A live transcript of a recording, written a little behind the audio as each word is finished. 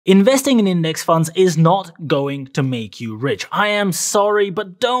Investing in index funds is not going to make you rich. I am sorry,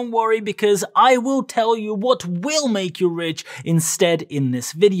 but don't worry because I will tell you what will make you rich instead in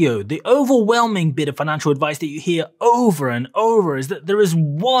this video. The overwhelming bit of financial advice that you hear over and over is that there is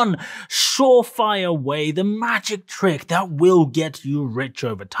one surefire way, the magic trick that will get you rich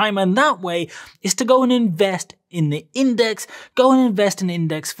over time, and that way is to go and invest in the index, go and invest in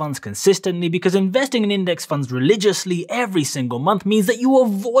index funds consistently, because investing in index funds religiously every single month means that you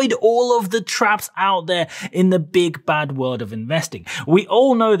avoid all of the traps out there in the big bad world of investing. We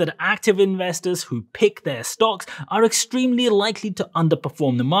all know that active investors who pick their stocks are extremely likely to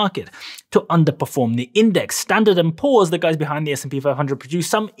underperform the market, to underperform the index. Standard & Poor's, the guys behind the S&P 500, produce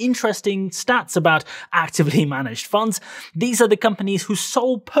some interesting stats about actively managed funds. These are the companies whose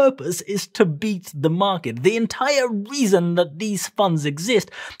sole purpose is to beat the market. The entire reason that these funds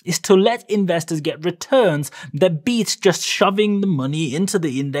exist is to let investors get returns that beat just shoving the money into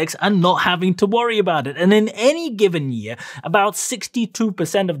the index and not having to worry about it. And in any given year, about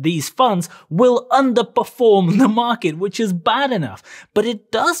 62% of these funds will underperform the market, which is bad enough. But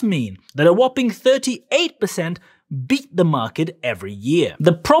it does mean that a whopping 38% beat the market every year.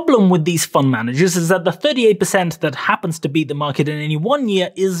 The problem with these fund managers is that the 38% that happens to beat the market in any one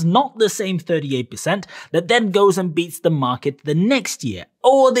year is not the same 38% that then goes and beats the market the next year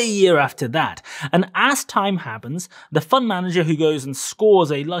or the year after that. And as time happens, the fund manager who goes and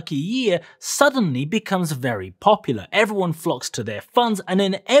scores a lucky year suddenly becomes very popular. Everyone flocks to their funds, and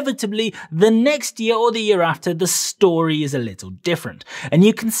inevitably the next year or the year after, the story is a little different. And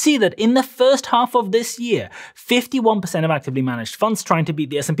you can see that in the first half of this year, 51% of actively managed funds trying to beat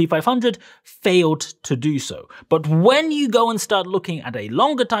the S&P 500 failed to do so. But when you go and start looking at a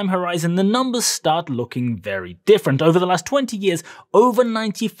longer time horizon, the numbers start looking very different. Over the last 20 years, over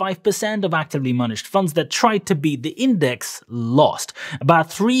 95% of actively managed funds that tried to beat the index lost. About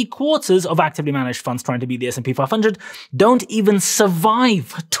 3/4 of actively managed funds trying to beat the S&P 500 don't even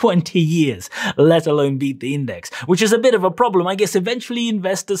survive 20 years, let alone beat the index, which is a bit of a problem. I guess eventually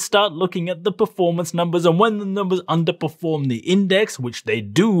investors start looking at the performance numbers, and when the numbers underperform the index, which they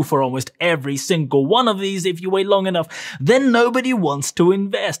do for almost every single one of these if you wait long enough, then nobody wants to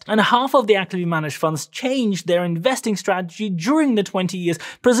invest. And half of the actively managed funds changed their investing strategy during the 20 years,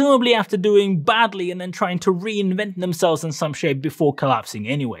 presumably after doing badly and then trying to reinvent themselves in some shape before collapsing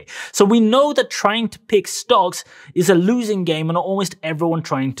anyway. So we know that trying to pick stocks is a losing game, and almost everyone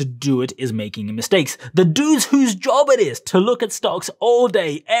trying to do it is making mistakes. The dudes whose job it is to look at stocks all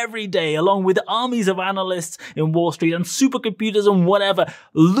day, every day, along with armies of analysts in Wall Street and supercomputers and whatever,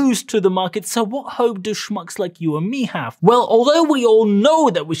 lose to the market. So what hope do schmucks like you and me have? Well, although we all know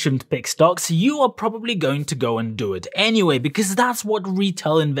that we shouldn't pick stocks, you are probably going to go and do it anyway, because that's what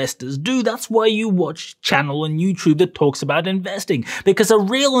retail investors do. That's why you watch channel on YouTube that talks about investing, because a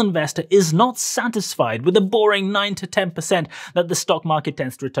real investor is not satisfied with the boring 9 to 10% that the stock market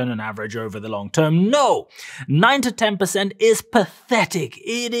tends to return on average over the long term. No, 9 to 10% is pathetic.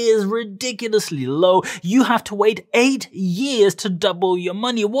 It is ridiculously low. You have to wait 8 years to double your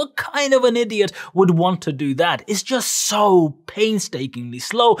money. What kind of an idiot would want to do that? It's just so painstakingly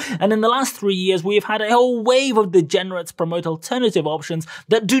slow. And in the last 3 years, we have had a whole wave of degenerates promote alternative options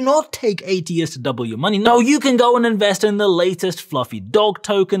that do not take 8 years to double your money. No, you can go and invest in the latest fluffy dog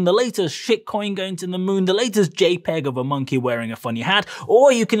token, the latest shitcoin going to the moon, the latest JPEG of a monkey wearing a funny hat,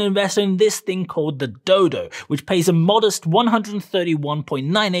 or you can invest in this thing called the Dodo, which pays a modest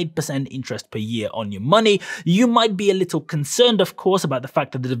 131.98% interest per year on your money. You might be a little concerned, of course, about the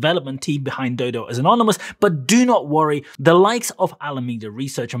fact that the development team behind Dodo is anonymous, but do not worry. The likes of Alameda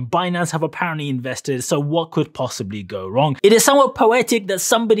Research and Binance have apparently invested, so what could possibly go wrong? It is somewhat poetic that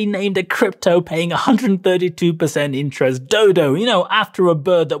somebody named a crypto paying 132% interest Dodo, you know, after a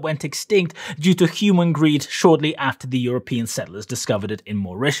bird that went extinct due to human greed shortly after the European settlers discovered it in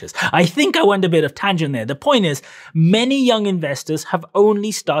Mauritius. I think I went a bit of tangent there. The point is, many young investors have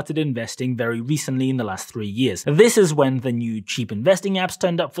only started investing very recently in the last 3 years. This is when the new cheap investing apps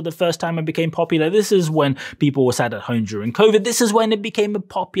turned up for the first time and became popular. This is when people were sat at home during COVID. This is when it became a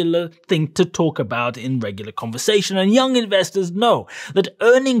popular thing to talk about in regular conversation. And young investors know that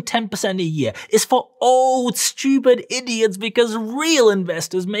earning 10% a year is for old, stupid idiots, because real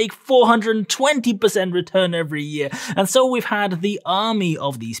investors make 420% return every year. And so we've had the army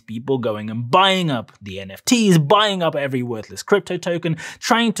of these people going and buying up the NFTs, buying up every worthless crypto token,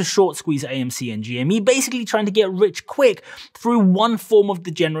 trying to short squeeze AMC and GME, basically trying to get rich quick through one form of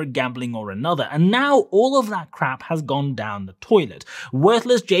degenerate gambling or another. And now all of that crap has gone down the toilet.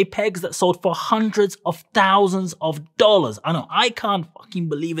 Worthless JPEGs that sold for hundreds of thousands of dollars. I know, I can't fucking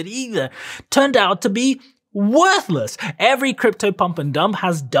believe it either. Turned out to be worthless. Every crypto pump and dump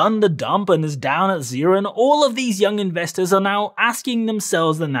has done the dump and is down at zero, and all of these young investors are now asking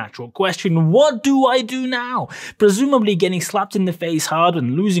themselves the natural question, what do I do now? Presumably getting slapped in the face hard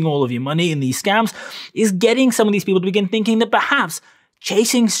and losing all of your money in these scams is getting some of these people to begin thinking that perhaps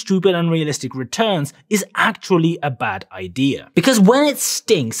chasing stupid unrealistic returns is actually a bad idea. Because when it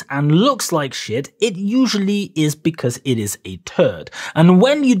stinks and looks like shit, it usually is because it is a turd. And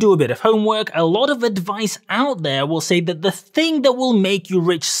when you do a bit of homework, a lot of advice out there will say that the thing that will make you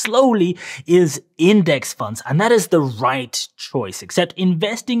rich slowly is index funds, and that is the right choice, except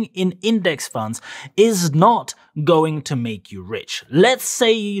investing in index funds is not going to make you rich. Let's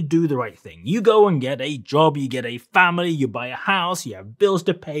say you do the right thing. You go and get a job, you get a family, you buy a house, you have bills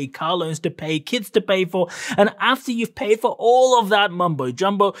to pay, car loans to pay, kids to pay for, and after you've paid for all of that mumbo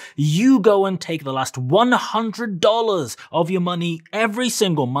jumbo, you go and take the last $100 of your money every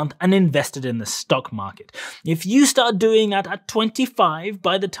single month and invest it in the stock market. If you start doing that at 25,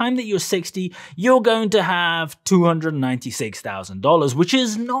 by the time that you're 60, you're going to have $296,000, which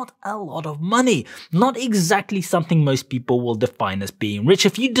is not a lot of money. Not exactly something most people will define as being rich.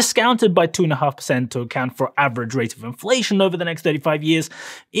 If you discounted by 2.5% to account for average rate of inflation over the next 35 years,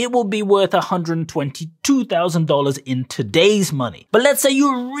 it will be worth $122,000 in today's money. But let's say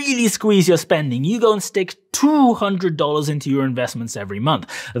you really squeeze your spending. You go and stick $200 into your investments every month.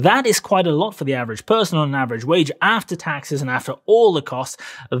 That is quite a lot for the average person on an average wage after taxes and after all the costs.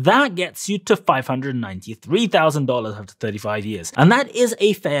 That gets you to $593,000 after 35 years. And that is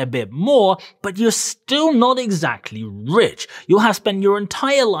a fair bit more, but you're still not exactly rich. You'll have spent your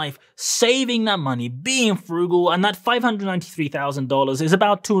entire life saving that money, being frugal, and that $593,000 is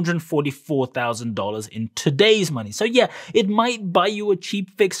about $244,000 in today's money. So yeah, it might buy you a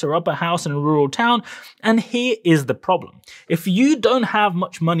cheap fixer-upper house in a rural town, and here is the problem. If you don't have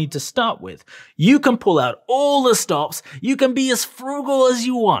much money to start with, you can pull out all the stops, you can be as frugal as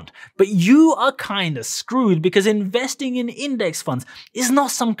you want, but you are kind of screwed because investing in index funds is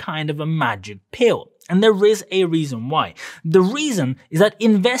not some kind of a magic pill. And there is a reason why. The reason is that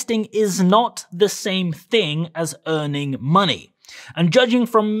investing is not the same thing as earning money. And judging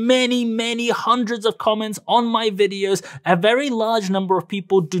from many hundreds of comments on my videos, a very large number of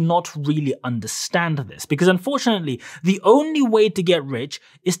people do not really understand this. Because unfortunately, the only way to get rich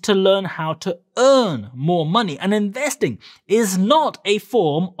is to learn how to earn more money. And investing is not a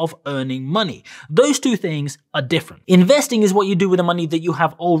form of earning money. Those two things are different. Investing is what you do with the money that you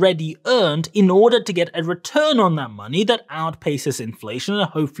have already earned in order to get a return on that money that outpaces inflation and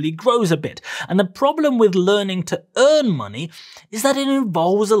hopefully grows a bit. And the problem with learning to earn money is that it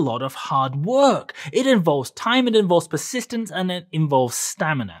involves a lot of hard work. It involves time, it involves persistence, and it involves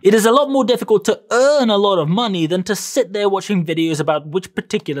stamina. It is a lot more difficult to earn a lot of money than to sit there watching videos about which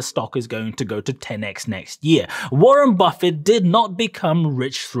particular stock is going to go to 10x next year. Warren Buffett did not become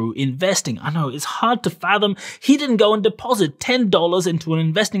rich through investing. I know, it's hard to fathom. He didn't go and deposit $10 into an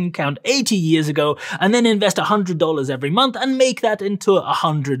investing account 80 years ago and then invest $100 every month and make that into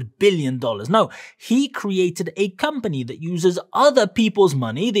 $100 billion. No, he created a company that uses other people's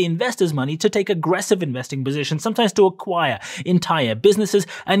money, the investors' money, to take aggressive investing positions, sometimes to acquire entire businesses,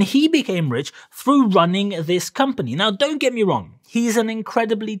 and he became rich through running this company. Now, don't get me wrong. He's an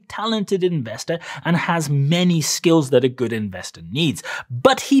incredibly talented investor and has many skills that a good investor needs.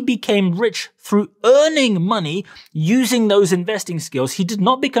 But he became rich through earning money using those investing skills. He did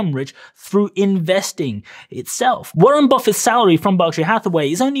not become rich through investing itself. Warren Buffett's salary from Berkshire Hathaway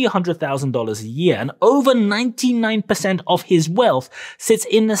is only $100,000 a year, and over 99% of his wealth sits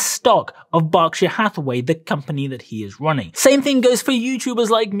in the stock of Berkshire Hathaway, the company that he is running. Same thing goes for YouTubers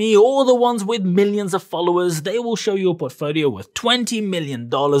like me, or the ones with millions of followers. They will show you a portfolio with $20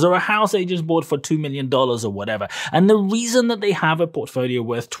 million or a house they just bought for $2 million or whatever. And the reason that they have a portfolio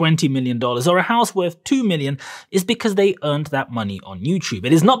worth $20 million or a house worth $2 million is because they earned that money on YouTube.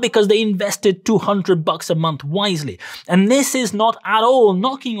 It is not because they invested $200 a month wisely. And this is not at all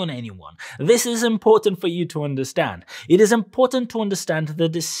knocking on anyone. This is important for you to understand. It is important to understand the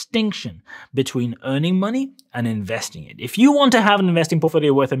distinction between earning money and investing it. If you want to have an investing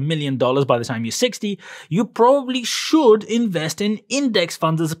portfolio worth $1 million by the time you're 60, you probably should invest in index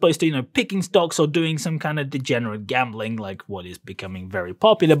funds as opposed to, picking stocks or doing some kind of degenerate gambling like what is becoming very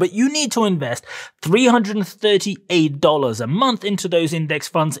popular. But you need to invest $338 a month into those index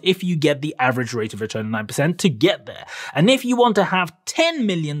funds if you get the average rate of return of 9% to get there. And if you want to have $10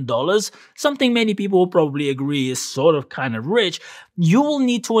 million, something many people will probably agree is sort of kind of rich, you will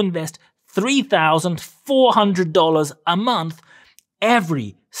need to invest $3,400 a month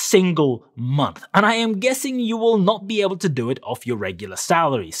every single month. And I am guessing you will not be able to do it off your regular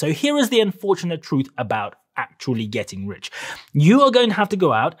salary. So here is the unfortunate truth about actually getting rich. You are going to have to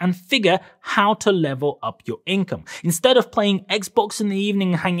go out and figure how to level up your income. Instead of playing Xbox in the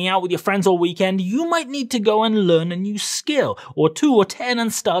evening and hanging out with your friends all weekend, you might need to go and learn a new skill, or 2 or 10,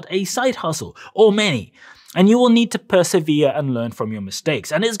 and start a side hustle, or many. And you will need to persevere and learn from your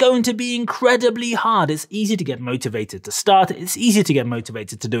mistakes. And it's going to be incredibly hard. It's easy to get motivated to start. It's easy to get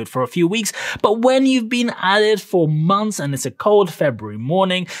motivated to do it for a few weeks. But when you've been at it for months and it's a cold February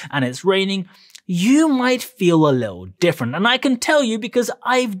morning and it's raining, you might feel a little different. And I can tell you because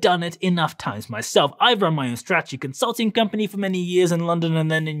I've done it enough times myself. I've run my own strategy consulting company for many years in London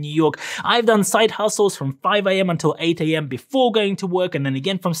and then in New York. I've done side hustles from 5 a.m. until 8 a.m. before going to work, and then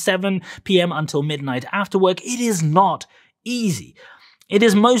again from 7 p.m. until midnight after work. It is not easy. It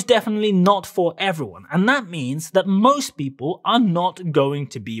is most definitely not for everyone. And that means that most people are not going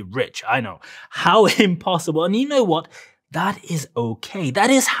to be rich. I know. How impossible. And you know what? That is okay. That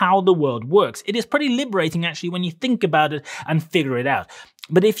is how the world works. It is pretty liberating actually when you think about it and figure it out.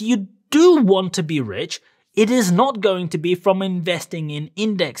 But if you do want to be rich, it is not going to be from investing in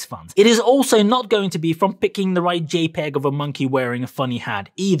index funds. It is also not going to be from picking the right JPEG of a monkey wearing a funny hat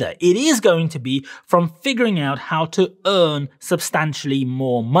either. It is going to be from figuring out how to earn substantially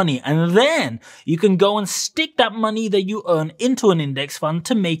more money. And then you can go and stick that money that you earn into an index fund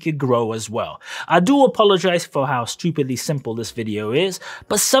to make it grow as well. I do apologize for how stupidly simple this video is,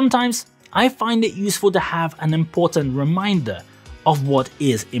 but sometimes I find it useful to have an important reminder of what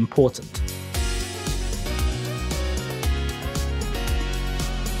is important.